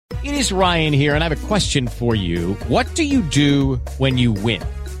It is Ryan here, and I have a question for you. What do you do when you win?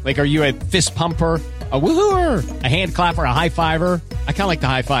 Like, are you a fist pumper, a woohooer, a hand clapper, a high fiver? I kind of like the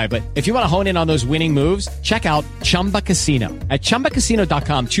high five, but if you want to hone in on those winning moves, check out Chumba Casino. At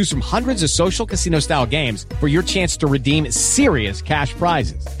ChumbaCasino.com, choose from hundreds of social casino-style games for your chance to redeem serious cash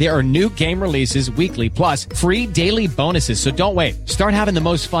prizes. There are new game releases weekly, plus free daily bonuses. So don't wait. Start having the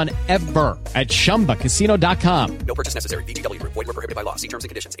most fun ever at ChumbaCasino.com. No purchase necessary. VGW. Void where prohibited by law. See terms and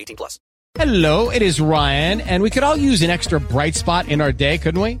conditions. 18+. Hello, it is Ryan, and we could all use an extra bright spot in our day,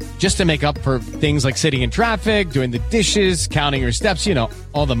 couldn't we? Just to make up for things like sitting in traffic, doing the dishes, counting your steps, you know,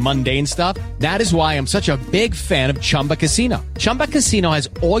 all the mundane stuff. That is why I'm such a big fan of Chumba Casino. Chumba Casino has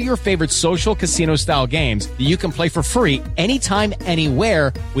all your favorite social casino-style games that you can play for free anytime,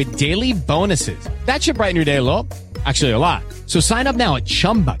 anywhere with daily bonuses. That should brighten your day a little. Actually, a lot. So sign up now at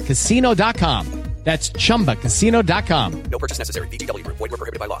ChumbaCasino.com. That's ChumbaCasino.com. No purchase necessary. VGW. Void where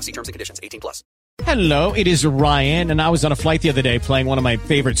prohibited by law. See terms and conditions. 18+. Hello, it is Ryan, and I was on a flight the other day playing one of my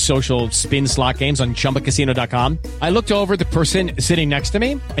favorite social spin slot games on ChumbaCasino.com. I looked over at the person sitting next to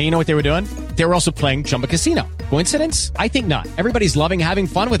me, and you know what they were doing? They were also playing Chumba Casino. Coincidence? I think not. Everybody's loving having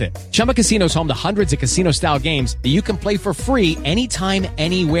fun with it. Chumba Casino is home to hundreds of casino-style games that you can play for free anytime,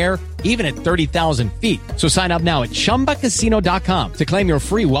 anywhere, even at 30,000 feet. So sign up now at ChumbaCasino.com to claim your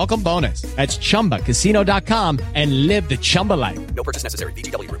free welcome bonus. That's ChumbaCasino.com and live the Chumba life. No purchase necessary.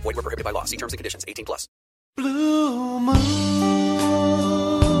 VGW. Void where prohibited by law. See terms and conditions. 18+. Blue moon,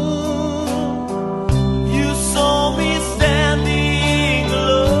 you saw me standing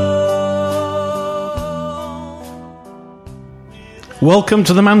alone. Welcome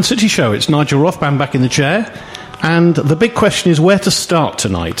to the Man City Show. It's Nigel Rothband back in the chair. And the big question is where to start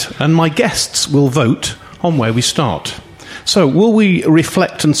tonight. And my guests will vote on where we start. So, will we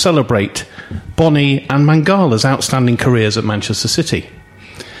reflect and celebrate Bonnie and Mangala's outstanding careers at Manchester City?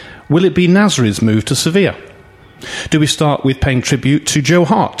 Will it be Nasri's move to Sevilla? Do we start with paying tribute to Joe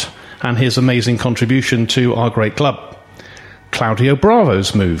Hart and his amazing contribution to our great club? Claudio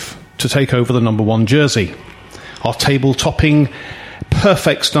Bravo's move to take over the number 1 jersey? Our table-topping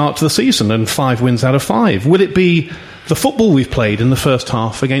perfect start to the season and 5 wins out of 5? Will it be the football we've played in the first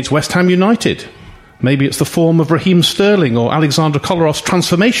half against West Ham United? Maybe it's the form of Raheem Sterling or Alexander Kolarov's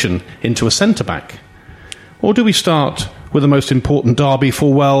transformation into a centre-back? Or do we start with the most important derby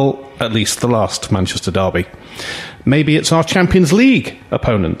for, well, at least the last Manchester derby? Maybe it's our Champions League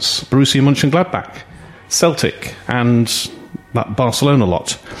opponents, Borussia Mönchengladbach, Celtic and that Barcelona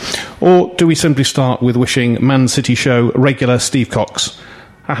lot. Or do we simply start with wishing Man City Show regular Steve Cox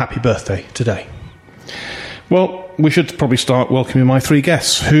a happy birthday today? Well, we should probably start welcoming my 3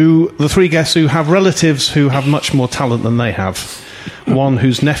 guests, the 3 guests who have relatives who have much more talent than they have. One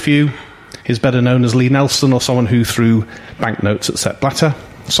whose nephew is better known as Lee Nelson, or someone who threw banknotes at Sepp Blatter.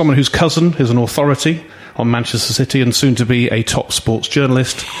 Someone whose cousin is an authority on Manchester City and soon to be a top sports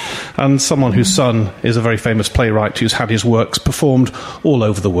journalist. And someone whose son is a very famous playwright who's had his works performed all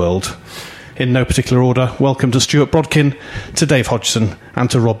over the world. In no particular order, welcome to Stuart Brodkin, to Dave Hodgson, and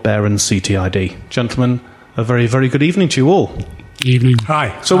to Rob Baron, CTID. Gentlemen, a very, very good evening to you all. Evening.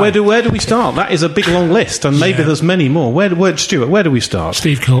 Hi. So where do we start? That is a big long list, and maybe there's many more. Stuart, where do we start?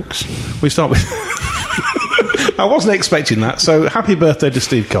 Steve Cox. We start with... I wasn't expecting that, so happy birthday to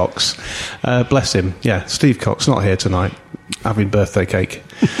Steve Cox. Bless him. Yeah, Steve Cox, not here tonight, having birthday cake.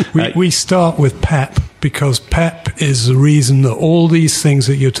 We start with Pep, because Pep is the reason that all these things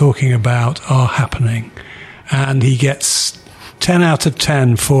that you're talking about are happening. And he gets 10 out of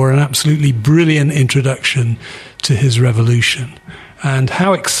 10 for an absolutely brilliant introduction to his revolution. And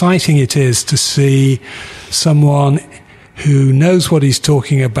how exciting it is to see someone who knows what he's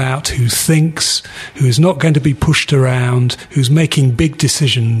talking about, who thinks, who is not going to be pushed around, who's making big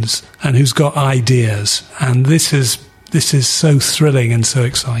decisions, and who's got ideas. And this is so thrilling and so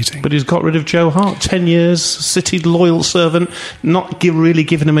exciting. But he's got rid of Joe Hart, 10 years, City loyal servant, not really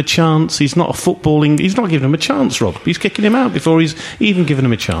giving him a chance. He's not giving him a chance, Rob. He's kicking him out before he's even given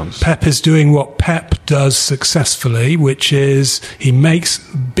him a chance. Pep is doing what Pep does successfully, which is he makes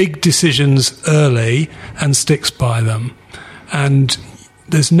big decisions early and sticks by them. And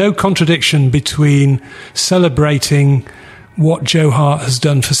there's no contradiction between celebrating what Joe Hart has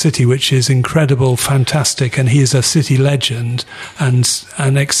done for City, which is incredible, fantastic, and he is a City legend, and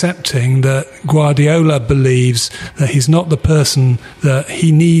accepting that Guardiola believes that he's not the person that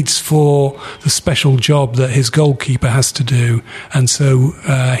he needs for the special job that his goalkeeper has to do, and so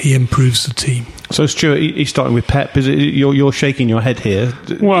he improves the team. So, Stuart, he's starting with Pep. You're shaking your head here.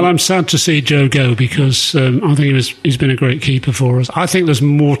 Well, I'm sad to see Joe go, because I think he's been a great keeper for us. I think there's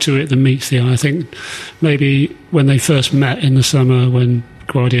more to it than meets the eye. I think maybe when they first met in the summer, when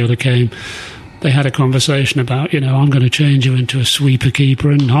Guardiola came, they had a conversation about, I'm going to change you into a sweeper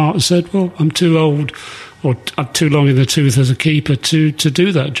keeper, and Hart said, well, I'm too old, or I'm too long in the tooth as a keeper to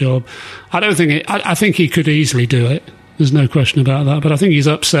do that job. I think he could easily do it. There's no question about that. But I think he's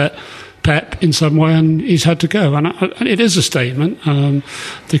upset Pep in some way, and he's had to go. And it is a statement.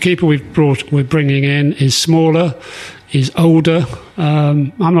 The keeper we're bringing in is smaller, is older.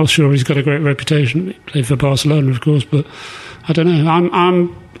 I'm not sure he's got a great reputation. He played for Barcelona, of course, but I don't know.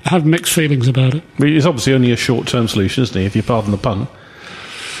 I have mixed feelings about it. It's obviously only a short-term solution, isn't he, if you pardon the pun?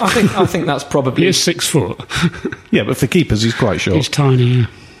 I think that's probably... He is 6 foot. Yeah, but for keepers, he's quite short. He's tiny, yeah.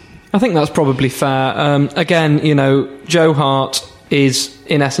 I think that's probably fair. Again, Joe Hart is,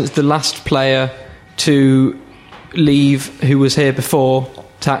 in essence, the last player to leave who was here before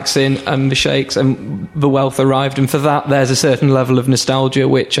Thaksin and the Sheikhs, and the wealth arrived, and for that there's a certain level of nostalgia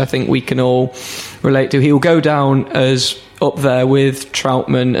which I think we can all relate to. He'll go down as up there with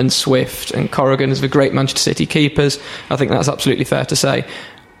Troutman and Swift and Corrigan as the great Manchester City keepers. I think that's absolutely fair to say.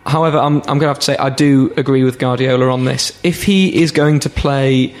 However, I'm going to have to say I do agree with Guardiola on this. If he is going to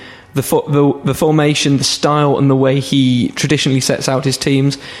play the formation, the style and the way he traditionally sets out his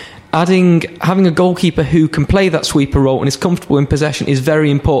teams, having a goalkeeper who can play that sweeper role and is comfortable in possession is very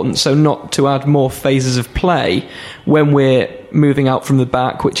important, so not to add more phases of play when we're moving out from the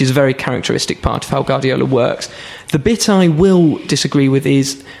back, which is a very characteristic part of how Guardiola works. The bit I will disagree with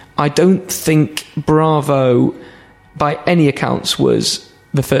is I don't think Bravo, by any accounts, was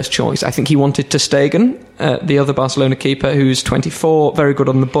the first choice. I think he wanted ter Stegen, the other Barcelona keeper, who's 24, very good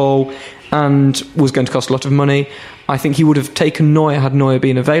on the ball, and was going to cost a lot of money. I think he would have taken Neuer had Neuer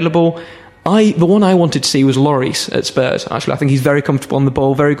been available. The one I wanted to see was Lloris at Spurs, actually. I think he's very comfortable on the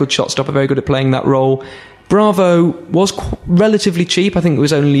ball, very good shot stopper, very good at playing that role. Bravo was relatively cheap. I think it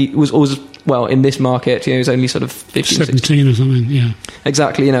was in this market, it was only sort of 15, 17 16. Or something, yeah.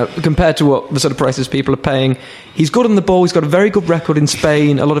 Exactly, compared to what the sort of prices people are paying. He's good on the ball, he's got a very good record in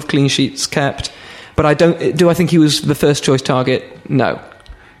Spain, a lot of clean sheets kept. But I think he was the first choice target? No.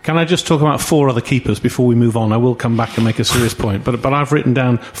 Can I just talk about 4 other keepers before we move on? I will come back and make a serious point. But I've written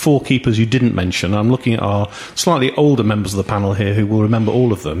down 4 keepers you didn't mention. I'm looking at our slightly older members of the panel here who will remember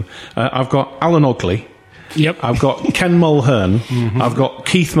all of them. I've got Alan Ogley. Yep. I've got Ken Mulhern. Mm-hmm. I've got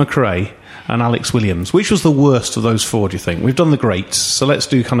Keith McRae and Alex Williams. Which was the worst of those 4, do you think? We've done the greats, so let's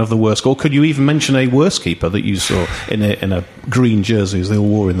do kind of the worst. Or could you even mention a worst keeper that you saw in a green jersey as they all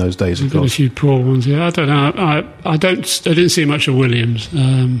wore in those days? We've got a few poor ones, yeah. I don't know. I didn't see much of Williams.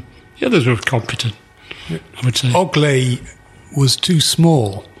 The others were competent, I would say. Ogley was too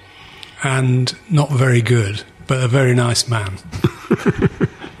small and not very good, but a very nice man.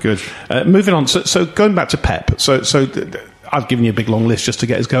 Good. Moving on. So going back to Pep. So I've given you a big long list just to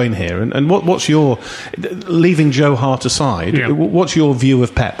get us going here. And what's your, leaving Joe Hart aside, what's your view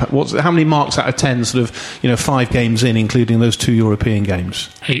of Pep? How many marks out of 10 sort of 5 games in, including those 2 European games?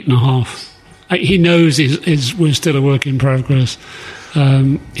 8.5. He knows we're still a work in progress.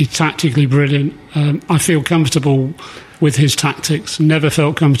 He's tactically brilliant. I feel comfortable with his tactics. Never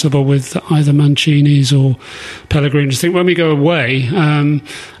felt comfortable with either Mancini's or Pellegrini's. I think when we go away, I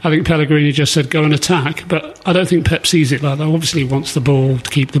think Pellegrini just said go and attack, but I don't think Pep sees it like that. Obviously he wants the ball to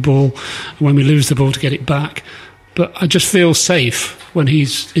keep the ball, and when we lose the ball to get it back. But I just feel safe when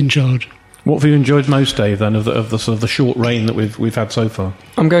he's in charge. What have you enjoyed most, Dave, then, of the sort of the short reign that we've had so far?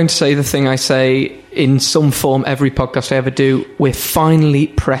 I'm going to say the thing I say in some form every podcast I ever do. We're finally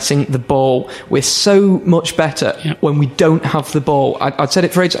pressing the ball. We're so much better when we don't have the ball. I'd said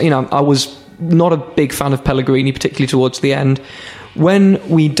it for ages. I was not a big fan of Pellegrini, particularly towards the end. When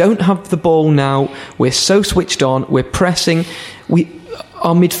we don't have the ball now, we're so switched on. We're pressing.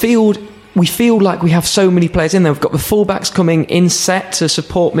 Our midfield, we feel like we have so many players in there. We've got the fullbacks coming in set to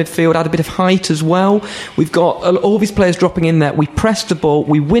support midfield, add a bit of height as well. We've got all these players dropping in there. We press the ball,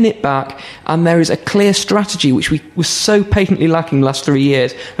 we win it back, and there is a clear strategy, which we was so patently lacking the last 3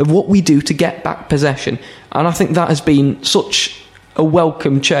 years, of what we do to get back possession. And I think that has been such a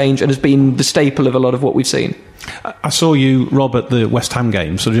welcome change and has been the staple of a lot of what we've seen. I saw you, Rob, at the West Ham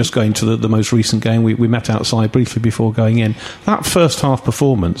game, so just going to the most recent game. We met outside briefly before going in. That first half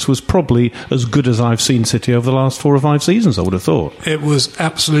performance was probably as good as I've seen City over the last 4 or 5 seasons, I would have thought. It was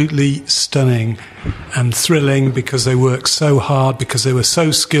absolutely stunning and thrilling because they worked so hard, because they were so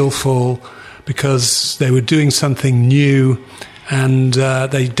skillful, because they were doing something new, and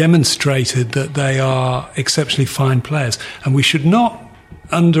they demonstrated that they are exceptionally fine players. And we should not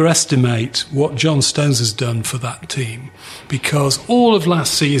underestimate what John Stones has done for that team, because all of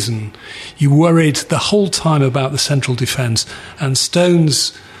last season you worried the whole time about the central defence, and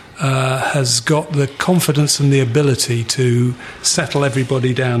Stones has got the confidence and the ability to settle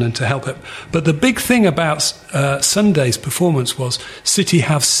everybody down and to help it. But the big thing about Sunday's performance was City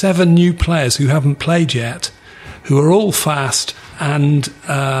have 7 new players who haven't played yet, who are all fast, and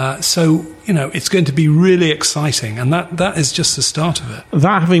so it's going to be really exciting, and that is just the start of it.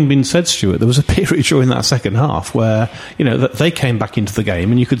 That having been said, Stuart, there was a period during that second half where that they came back into the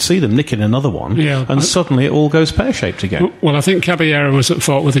game and you could see them nicking another one, and suddenly it all goes pear-shaped again. Well, I think Caballero was at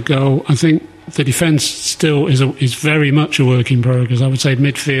fault with the goal. I think the defence still is very much a work in progress. I would say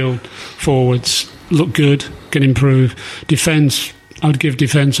midfield, forwards look good, can improve. Defence, I would give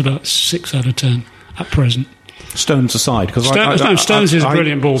defence about 6 out of 10 at present. Stones aside, because Stones is a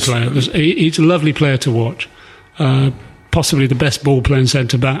brilliant ball player. He's a lovely player to watch. Possibly the best ball playing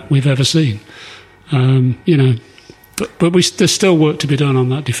centre back we've ever seen. But there's still work to be done on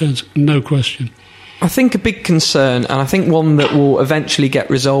that defence, no question. I think a big concern, and I think one that will eventually get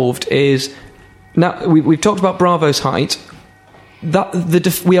resolved, is now we've talked about Bravo's height.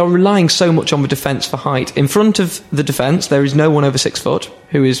 We are relying so much on the defence for height. In front of the defence, there is no one over 6 foot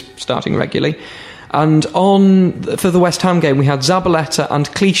who is starting regularly. And for the West Ham game, we had Zabaleta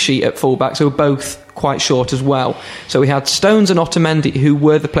and Clichy at fullbacks, who were both quite short as well. So we had Stones and Otamendi, who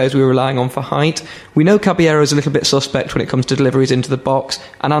were the players we were relying on for height. We know Caballero is a little bit suspect when it comes to deliveries into the box,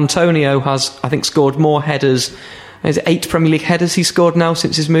 and Antonio has, I think, scored more headers. Is it 8 Premier League headers he's scored now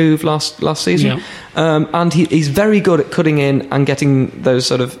since his move last season? Yeah. And he's very good at cutting in and getting those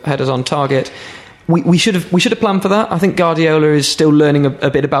sort of headers on target. We should have planned for that. I think Guardiola is still learning a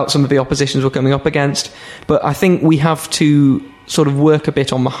bit about some of the oppositions we're coming up against, but I think we have to sort of work a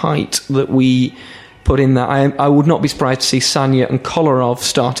bit on the height that we put in there. I would not be surprised to see Sanya and Kolarov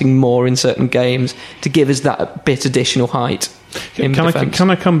starting more in certain games to give us that bit additional height. Can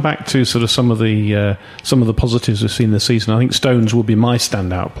I come back to sort of some of the positives we've seen this season? I think Stones will be my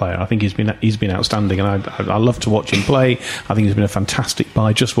standout player. I think he's been outstanding, and I love to watch him play. I think he's been a fantastic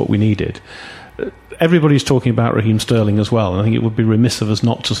buy, just what we needed. Everybody's talking about Raheem Sterling as well, and I think it would be remiss of us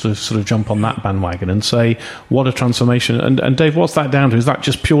not to sort of jump on that bandwagon and say what a transformation. And Dave, what's that down to? Is that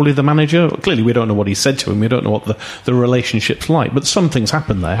just purely the manager? Clearly we don't know what he said to him, we don't know what the relationship's like, but something's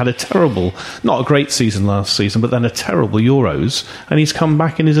happened there. Had a terrible, not a great season last season, but then a terrible Euros, and he's come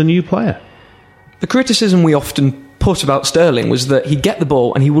back and is a new player. The criticism we often put about Sterling was that he'd get the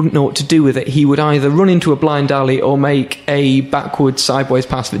ball and he wouldn't know what to do with it. He would either run into a blind alley or make a backward sideways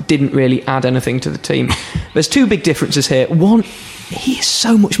pass that didn't really add anything to the team. There's 2 big differences here. One, he is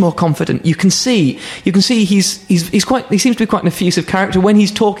so much more confident. You can see he seems to be quite an effusive character. When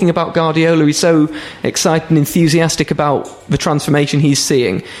he's talking about Guardiola, he's so excited and enthusiastic about the transformation he's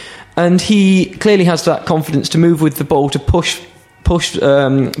seeing, and he clearly has that confidence to move with the ball, to push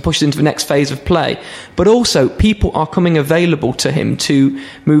into the next phase of play. But also, people are coming available to him to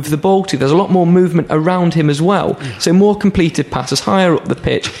move the ball to. There's a lot more movement around him as well. So more completed passes, higher up the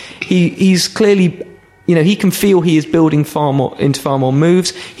pitch. He's clearly, he can feel he is building far more moves.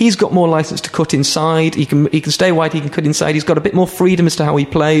 He's got more license to cut inside. He can stay wide, he can cut inside. He's got a bit more freedom as to how he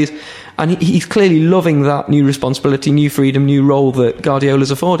plays. And he's clearly loving that new responsibility, new freedom, new role that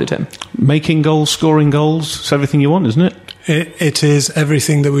Guardiola's afforded him. Making goals, scoring goals, it's everything you want, isn't it? It is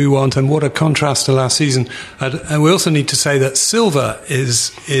everything that we want, and what a contrast to last season. And we also need to say that Silva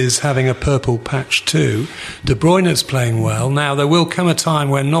is having a purple patch too. De Bruyne's playing well. Now, there will come a time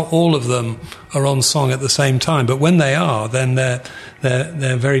when not all of them are on song at the same time, but when they are, then they're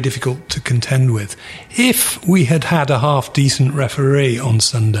very difficult to contend with. If we had a half-decent referee on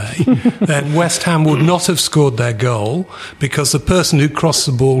Sunday, then West Ham would not have scored their goal, because the person who crossed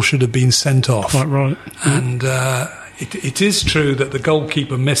the ball should have been sent off. Quite right. And it is true that the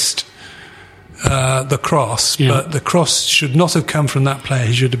goalkeeper missed the cross, but the cross should not have come from that player.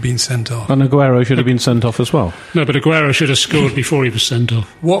 He should have been sent off. And Aguero should have been sent off as well. No, but Aguero should have scored before he was sent off.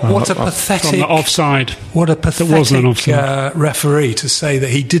 What a pathetic... From the offside. What a pathetic referee to say that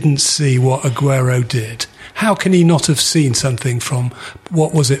he didn't see what Aguero did. How can he not have seen something from,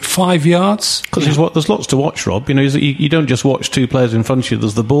 5 yards? Because there's lots to watch, Rob. You don't just watch 2 players in front of you.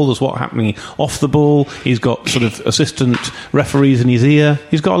 There's the ball, there's what's happening off the ball. He's got sort of assistant referees in his ear.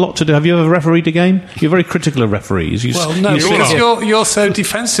 He's got a lot to do. Have you ever refereed a game? You're very critical of referees. Because you're so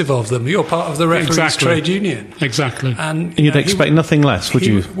defensive of them. You're part of the referees' trade union. Exactly. And you'd expect nothing less, would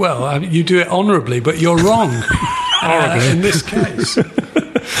you? Well, you do it honourably, but you're wrong in this case.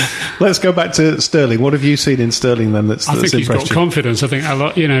 Let's go back to Sterling. What have you seen in Sterling then that's impressed you? I think he's got confidence. I think a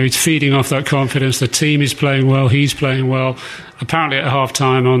lot. He's feeding off that confidence. The team is playing well. He's playing well. Apparently, at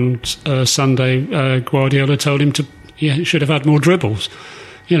half-time on Sunday, Guardiola told him he should have had more dribbles.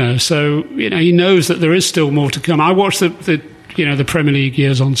 So he knows that there is still more to come. I watched the the Premier League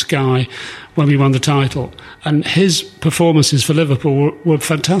years on Sky when we won the title, and his performances for Liverpool were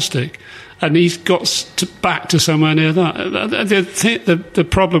fantastic, and he's got back to somewhere near that. The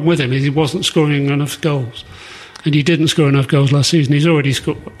problem with him is he wasn't scoring enough goals, and he didn't score enough goals last season. He's already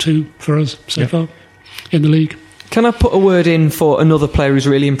scored 2 for us so far in the league. Can I put a word in for another player who's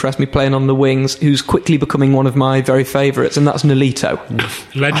really impressed me playing on the wings, who's quickly becoming one of my very favourites, and that's Nolito.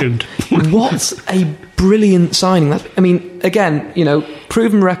 Legend. What a brilliant signing. Again,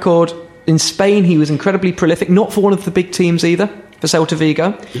 proven record. In Spain, he was incredibly prolific, not for one of the big teams either, for Celta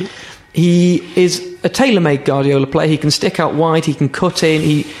Vigo. He is a tailor-made Guardiola player. He can stick out wide, he can cut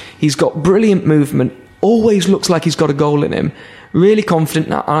in, he's got brilliant movement, always looks like he's got a goal in him. Really confident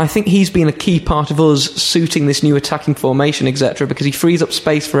now, and I think he's been a key part of us suiting this new attacking formation, etc., because he frees up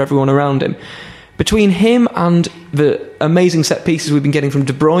space for everyone around him. Between him and the amazing set pieces we've been getting from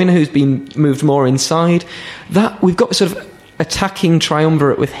De Bruyne, who's been moved more inside, that we've got sort of attacking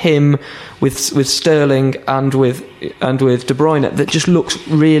triumvirate with him, with Sterling, and with De Bruyne that just looks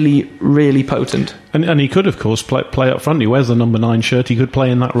really, really potent. And he could, of course, play up front. He wears the number 9 shirt. He could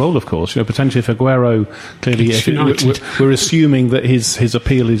play in that role, of course. Potentially if Aguero, clearly, we're assuming that his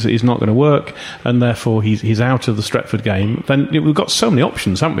appeal is not going to work, and therefore he's out of the Stretford game. Then we've got so many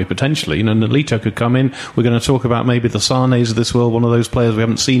options, haven't we? Potentially, Nolito could come in. We're going to talk about maybe the Sanes of this world, one of those players we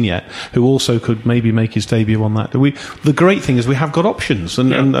haven't seen yet, who also could maybe make his debut on that. The great thing is we have got options,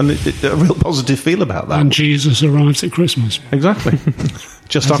 and a real positive feel about that. And Jesus arrives at Christmas. Exactly.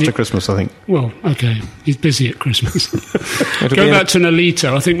 Just after Christmas, I think. Well, okay. He's busy at Christmas. Going back to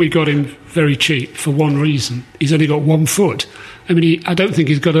Nolito, I think we got him very cheap for one reason. He's only got 1 foot. I don't think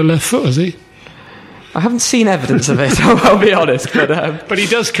he's got a left foot, has he? I haven't seen evidence of it, I'll be honest. But he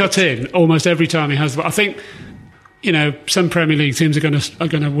does cut in almost every time he has. But I think, some Premier League teams are going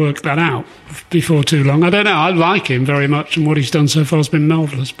to work that out before too long. I don't know. I like him very much, and what he's done so far has been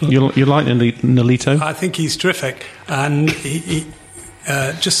marvellous. But you like Nolito? I think he's terrific, and he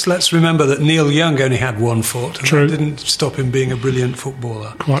just let's remember that Neil Young only had 1 foot, and True. that didn't stop him being a brilliant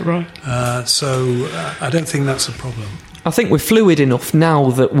footballer. Quite right. So I don't think that's a problem. I think we're fluid enough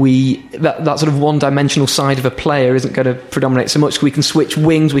now that that sort of one-dimensional side of a player isn't going to predominate so much. We can switch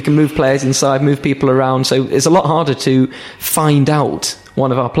wings, we can move players inside, move people around, so it's a lot harder to find out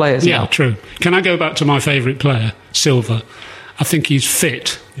one of our players now. Yeah, true. Can I go back to my favourite player, Silva? I think he's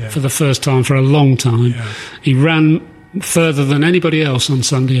fit for the first time for a long time. Yeah. He ran further than anybody else on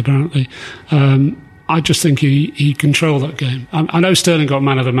Sunday, apparently. I just think he controlled that game. I know Sterling got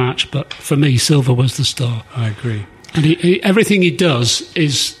man of the match, but for me, Silva was the star. I agree. And everything he does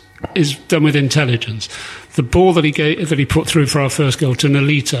is done with intelligence. The ball that he put through for our first goal to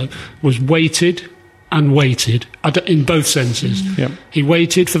Nolito was weighted in both senses. Yep. He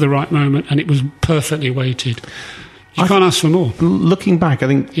waited for the right moment, and it was perfectly weighted. You can't ask for more. Looking back, I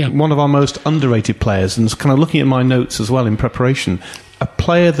think one of our most underrated players, and kind of looking at my notes as well in preparation, a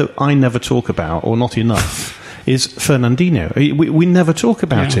player that I never talk about, or not enough, is Fernandinho. We never talk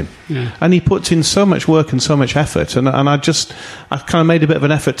about him. Yeah. And he puts in so much work and so much effort. And I kind of made a bit of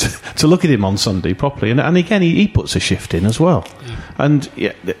an effort to look at him on Sunday properly. And again, he puts a shift in as well. Yeah. And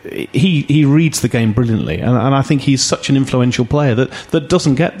he reads the game brilliantly. And I think he's such an influential player that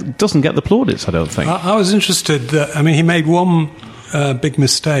doesn't get the plaudits, I don't think. I was interested that, he made one big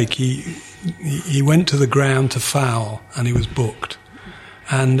mistake. He went to the ground to foul and he was booked.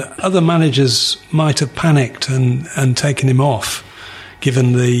 And other managers might have panicked and taken him off,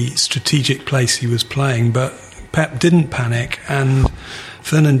 given the strategic place he was playing. But Pep didn't panic, and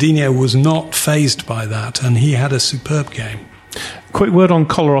Fernandinho was not fazed by that, and he had a superb game. Quick word on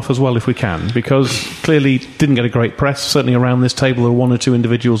Kolarov as well, if we can, because clearly didn't get a great press. Certainly around this table, there are 1 or 2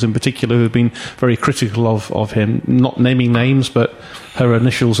 individuals in particular who have been very critical of him, not naming names, but her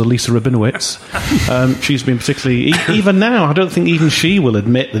initials are Lisa Rabinowitz. She's been particularly... Even now, I don't think even she will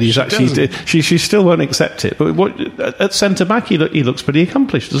admit that he's actually... She still won't accept it. But at centre-back, he looks pretty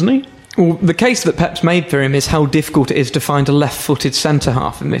accomplished, doesn't he? Well, the case that Pep's made for him is how difficult it is to find a left-footed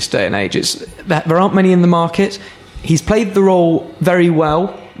centre-half in this day and age. There aren't many in the market. He's played the role very well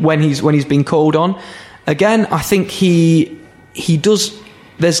when he's been called on. Again, I think he does.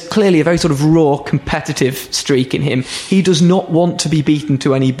 There's clearly a very sort of raw competitive streak in him. He does not want to be beaten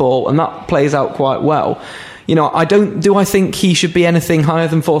to any ball, and that plays out quite well. I think he should be anything higher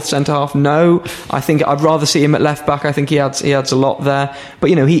than 4th centre half? No. I think I'd rather see him at left back. I think he adds a lot there. But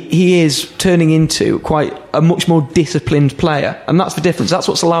he is turning into quite a much more disciplined player, and that's the difference. That's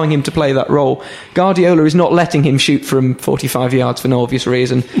what's allowing him to play that role. Guardiola is not letting him shoot from 45 yards for no obvious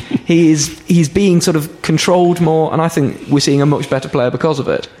reason. He's being sort of controlled more, and I think we're seeing a much better player because of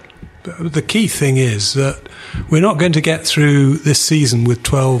it. But the key thing is that we're not going to get through this season with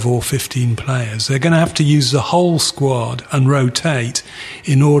 12 or 15 players. They're going to have to use the whole squad and rotate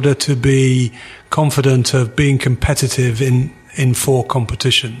in order to be confident of being competitive in 4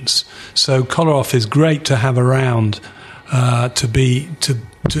 competitions. So Kolarov is great to have around to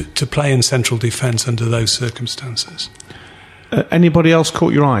play in central defence under those circumstances. Anybody else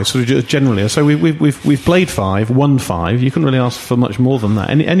caught your eye? Sort of just generally. So we've played 5, won 5. You couldn't really ask for much more than that.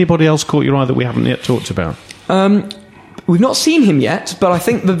 Anybody else caught your eye that we haven't yet talked about? We've not seen him yet, but I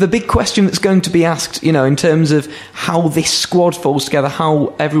think the big question that's going to be asked, in terms of how this squad falls together,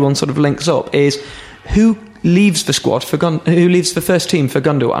 how everyone sort of links up, is who leaves the squad who leaves the first team for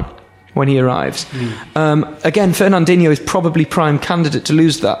Gundogan when he arrives. Again, Fernandinho is probably prime candidate to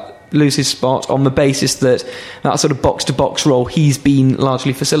lose his spot on the basis that sort of box-to-box role he's been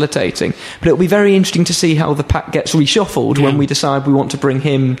largely facilitating. But it'll be very interesting to see how the pack gets reshuffled when we decide we want to bring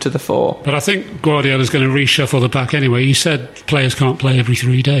him to the fore. But I think Guardiola's going to reshuffle the pack anyway. He said players can't play every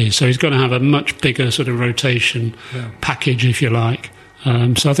 3 days, so he's going to have a much bigger sort of rotation package, if you like.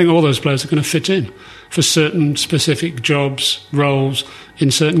 So I think all those players are going to fit in for certain specific jobs, roles in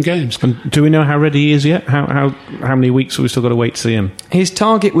certain games. And do we know how ready he is yet? How many weeks have we still got to wait to see him? His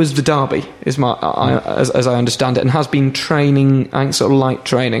target was the derby, as I understand it, and has been training, I think, sort of light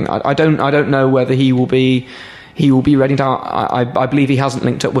training. I don't know whether he will be ready now. I believe he hasn't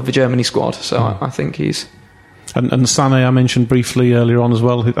linked up with the Germany squad, so I think he's. And Sané, I mentioned briefly earlier on as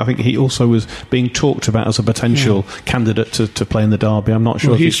well. I think he also was being talked about as a potential candidate to play in the derby. I'm not sure.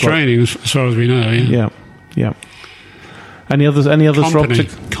 Well, he's training, as far as we know. Yeah. Any others?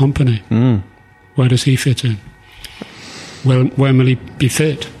 Company. Where does he fit in? When will he be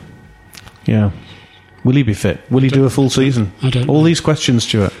fit? Yeah. Will he be fit? Will he do a full season? I don't know. All these questions,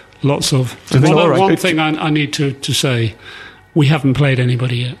 Stuart. Lots of. One thing I need to say: we haven't played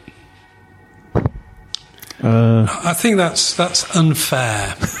anybody yet. I think that's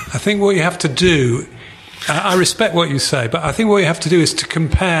unfair. I think what you have to do, I respect what you say, but I think what you have to do is to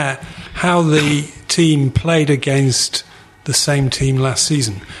compare how the team played against the same team last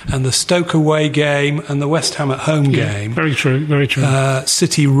season, and the Stoke away game and the West Ham at home game. Very true.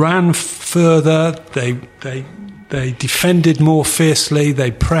 City ran further. They defended more fiercely. They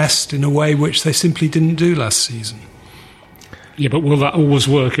pressed in a way which they simply didn't do last season. Yeah, but will that always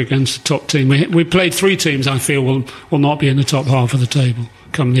work against the top team? We played 3 teams I feel will not be in the top half of the table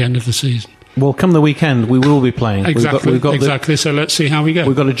come the end of the season. Well, come the weekend, we will be playing. Exactly. So let's see how we go.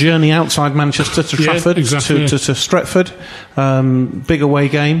 We've got a journey outside Manchester to Trafford, to Stretford. Big away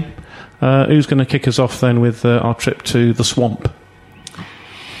game. Who's going to kick us off then with our trip to the Swamp?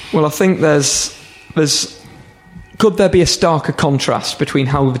 Well, I think there's could there be a starker contrast between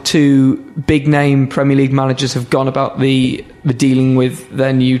how the 2 big-name Premier League managers have gone about the dealing with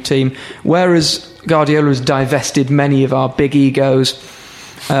their new team? Whereas Guardiola has divested many of our big egos,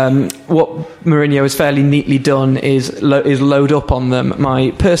 what Mourinho has fairly neatly done is load up on them. My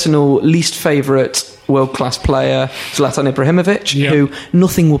personal least favourite world-class player, Zlatan Ibrahimovic, who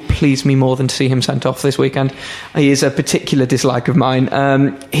nothing will please me more than to see him sent off this weekend. He is a particular dislike of mine.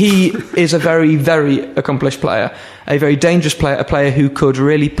 He is a very, very accomplished player, a very dangerous player, a player who could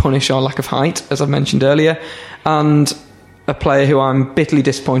really punish our lack of height, as I've mentioned earlier, and a player who I'm bitterly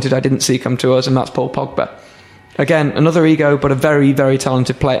disappointed I didn't see come to us, and that's Paul Pogba. Again, another ego, but a very, very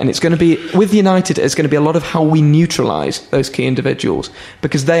talented player. And it's going to be, with United, it's going to be a lot of how we neutralise those key individuals,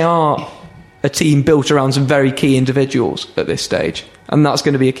 because they are a team built around some very key individuals at this stage. And that's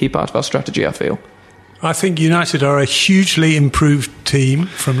going to be a key part of our strategy, I feel. I think United are a hugely improved team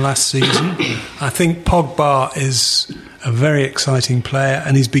from last season. I think Pogba is a very exciting player,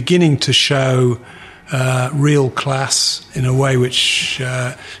 and he's beginning to show real class in a way which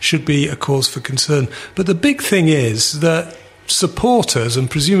should be a cause for concern. But the big thing is that supporters, and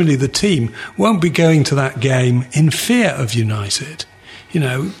presumably the team, won't be going to that game in fear of United.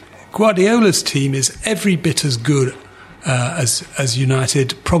 Guardiola's team is every bit as good as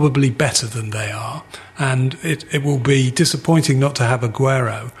United, probably better than they are. And it will be disappointing not to have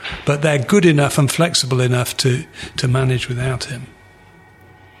Aguero, but they're good enough and flexible enough to manage without him.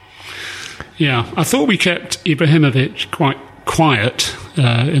 Yeah, I thought we kept Ibrahimovic quite quiet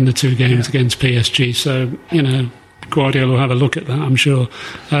in the 2 games against PSG, so, Guardiola will have a look at that, I'm sure.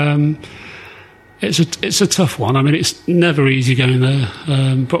 It's a tough one. I mean, it's never easy going there,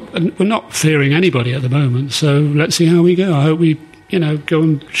 but we're not fearing anybody at the moment, so let's see how we go. I hope we, go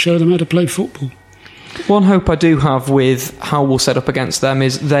and show them how to play football. One hope I do have with how we'll set up against them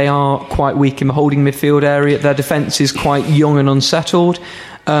is they are quite weak in the holding midfield area. Their defence is quite young and unsettled.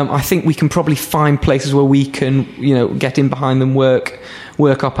 I think we can probably find places where we can, get in behind them, work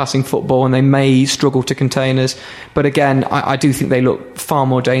our passing football, and they may struggle to contain us. But again, I do think they look far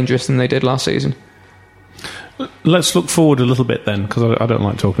more dangerous than they did last season. Let's look forward a little bit then, because I don't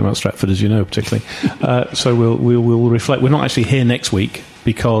like talking about Stretford, as you know, particularly. So we'll reflect. We're not actually here next week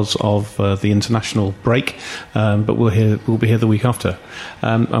because of the international break, but we'll be here the week after,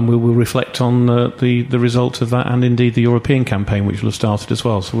 and we will reflect on the result of that, and indeed the European campaign, which will have started as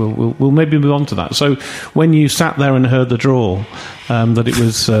well. So we'll maybe move on to that. So when you sat there and heard the draw, that it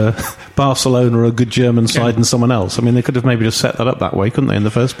was Barcelona or a good German side and someone else, I mean, they could have maybe just set that up that way, couldn't they, in the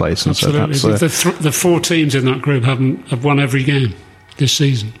first place? And absolutely. So the four teams in that group have won every game this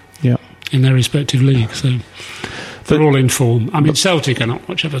season. Yeah. In their respective leagues, so they're all in form. I mean, Celtic are not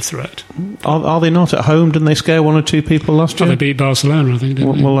much of a threat. Are they not at home? Didn't they scare one or two people last year? They beat Barcelona, I think,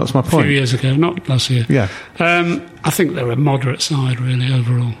 didn't they? Well, that's my point. A few years ago, not last year. Yeah. I think they're a moderate side, really,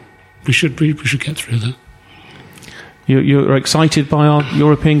 overall. We should get through that. You're excited by our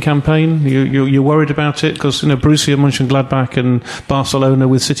European campaign? You're worried about it? Because, Borussia Mönchengladbach and Barcelona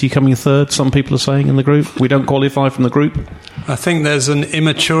with City coming third, some people are saying, in the group. We don't qualify from the group. I think there's an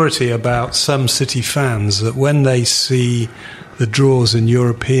immaturity about some City fans that when they see the draws in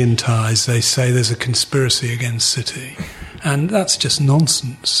European ties, they say there's a conspiracy against City. And that's just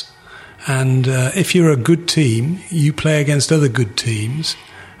nonsense. And if you're a good team, you play against other good teams.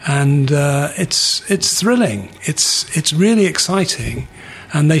 And it's thrilling. It's really exciting,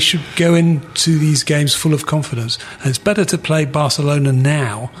 and they should go into these games full of confidence. And it's better to play Barcelona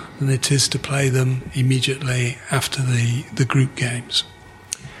now than it is to play them immediately after the group games.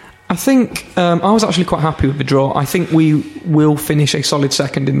 I think I was actually quite happy with the draw. I think we will finish a solid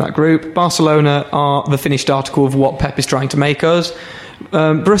second in that group. Barcelona are the finished article of what Pep is trying to make us.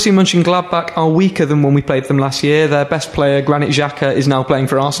 Borussia Mönchengladbach are weaker than when we played them last year. Their best player, Granit Xhaka, is now playing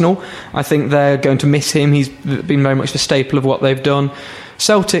for Arsenal. I think they're going to miss him. He's been very much the staple of what they've done.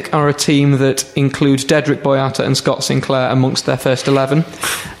 Celtic are a team that includes Dedrick Boyata and Scott Sinclair amongst their first 11.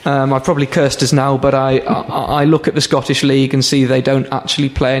 I've probably cursed us now, but I look at the Scottish League and see they don't actually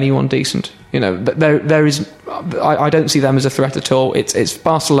play anyone decent. There is. I don't see them as a threat at all. It's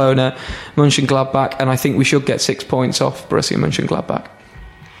Barcelona, Mönchengladbach, and I think we should get 6 points off Borussia Mönchengladbach.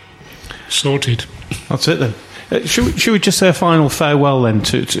 Sorted. That's it then. Should we just say a final farewell then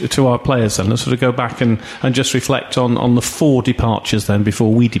to our players then? Let's sort of go back and just reflect on the 4 departures then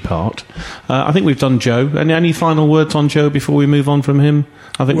before we depart. I think we've done Joe. Any final words on Joe before we move on from him?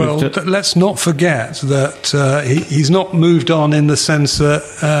 I think let's not forget that he's not moved on in the sense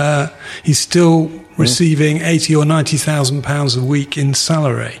that he's still receiving £80,000 or £90,000 a week in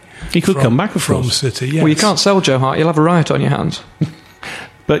salary. He could come back from City. Yes. Well, you can't sell Joe Hart. You'll have a riot on your hands.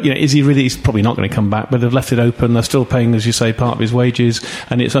 But is he really? He's probably not going to come back. But they've left it open. They're still paying, as you say, part of his wages,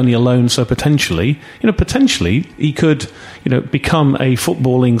 and it's only a loan. So potentially he could, become a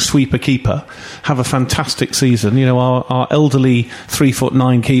footballing sweeper keeper, have a fantastic season. Our elderly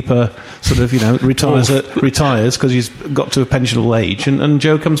 3'9" keeper sort of retires because he's got to a pensionable age, and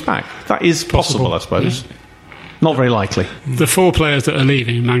Joe comes back. That is possible I suppose. Yeah. Not very likely. The 4 players that are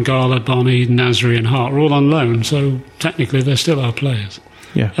leaving, Mangala, Bonny, Nasri and Hart, are all on loan, so technically they're still our players.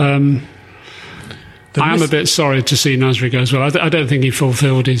 Yeah. I am a bit sorry to see Nasri go as well. I don't think he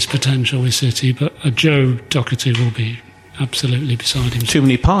fulfilled his potential with City, but Joe Doherty will be absolutely beside him. Too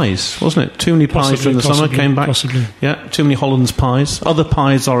many pies, wasn't it? Too many pies during the summer, came back. Possibly. Yeah, too many Hollands pies. Other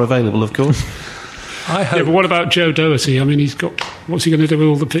pies are available, of course. But what about Joe Doherty? I mean, what's he going to do with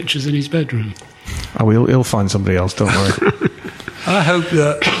all the pictures in his bedroom? Oh, he'll find somebody else, don't worry. I hope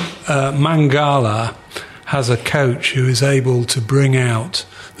that Mangala has a coach who is able to bring out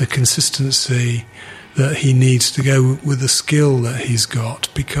the consistency that he needs to go with the skill that he's got,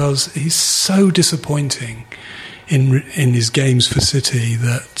 because he's so disappointing in his games for City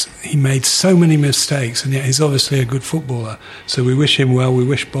that he made so many mistakes, and yet he's obviously a good footballer. So we wish him well, we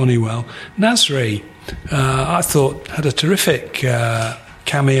wish Bonny well. Nasri, I thought, had a terrific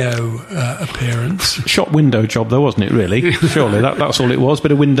cameo appearance. Shop window job though, wasn't it, really? Surely that's all it was.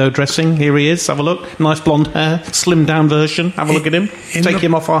 Bit of window dressing. Here he is, have a look. Nice blonde hair, slimmed down version. Have a look at him. Take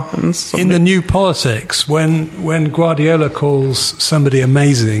him off our hands. In the new politics, when Guardiola calls somebody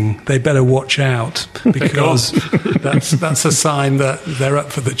amazing, they better watch out, because that's a sign that they're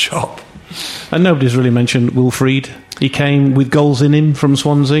up for the job. And nobody's really mentioned Wilfried. He came with goals in him from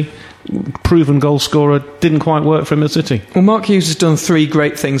Swansea. Proven goal scorer, didn't quite work for him at City. Well, Mark Hughes has done 3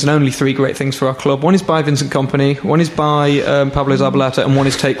 great things, and only 3 great things for our club. One is buy Vincent Kompany, one is buy Pablo Zabaleta, and one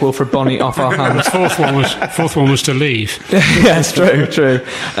is take Wilfred Bonney off our hands. The fourth one was to leave. Yes, true.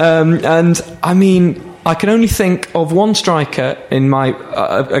 And I mean, I can only think of one striker in my...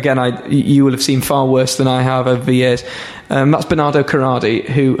 you will have seen far worse than I have over the years. That's Bernardo Corradi,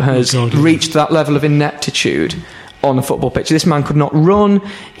 who has reached that level of ineptitude on a football pitch. This man could not run.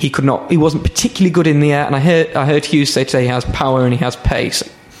 He wasn't particularly good in the air. And I heard Hughes say today he has power and he has pace.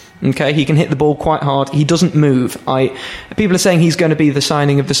 Okay, he can hit the ball quite hard. He doesn't move. People are saying he's going to be the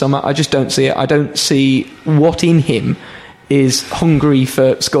signing of the summer. I just don't see it. I don't see what in him is hungry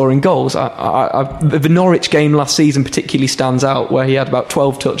for scoring goals. The Norwich game last season particularly stands out, where he had about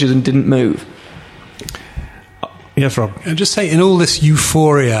 12 touches and didn't move. Yes, Rob. And just say, in all this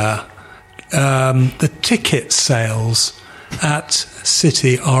euphoria, the ticket sales at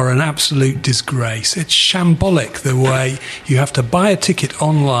City are an absolute disgrace. It's shambolic the way you have to buy a ticket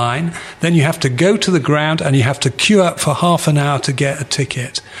online, then you have to go to the ground and you have to queue up for half an hour to get a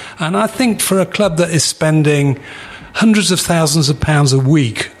ticket. And I think for a club that is spending hundreds of thousands of pounds a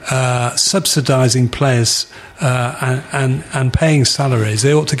week subsidising players and paying salaries,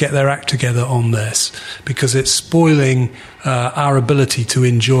 they ought to get their act together on this, because it's spoiling our ability to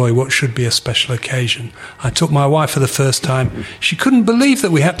enjoy what should be a special occasion. I took my wife for the first time. She couldn't believe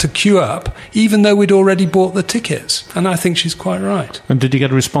that we had to queue up even though we'd already bought the tickets, and I think she's quite right. And did you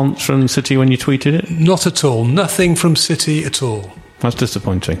get a response from City when you tweeted it? Not at all. Nothing from City at all. That's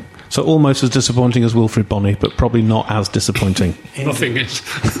disappointing. So almost as disappointing as Wilfred Bonney, but probably not as disappointing. Nothing is.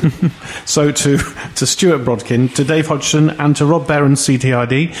 So to Stuart Brodkin, to Dave Hodgson, and to Rob Behr and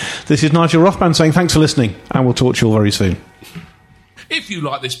CTID, this is Nigel Rothman saying thanks for listening, and we'll talk to you all very soon. If you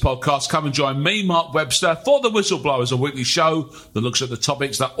like this podcast, come and join me, Mark Webster, for The Whistleblowers, a weekly show that looks at the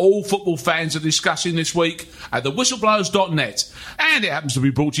topics that all football fans are discussing this week at thewhistleblowers.net. And it happens to be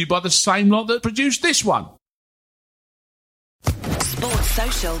brought to you by the same lot that produced this one. Sports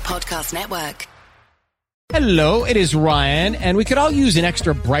Social Podcast Network. Hello, it is Ryan, and we could all use an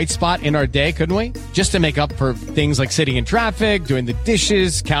extra bright spot in our day, couldn't we? Just to make up for things like sitting in traffic, doing the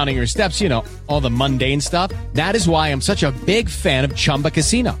dishes, counting your steps, all the mundane stuff. That is why I'm such a big fan of Chumba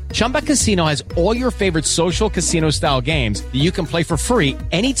Casino. Chumba Casino has all your favorite social casino-style games that you can play for free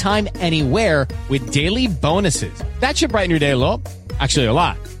anytime, anywhere with daily bonuses. That should brighten your day a little. Actually, a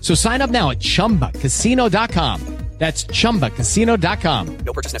lot. So sign up now at ChumbaCasino.com. That's ChumbaCasino.com.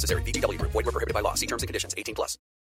 No purchase necessary. VGW Group. Void where prohibited by law. See terms and conditions. 18+.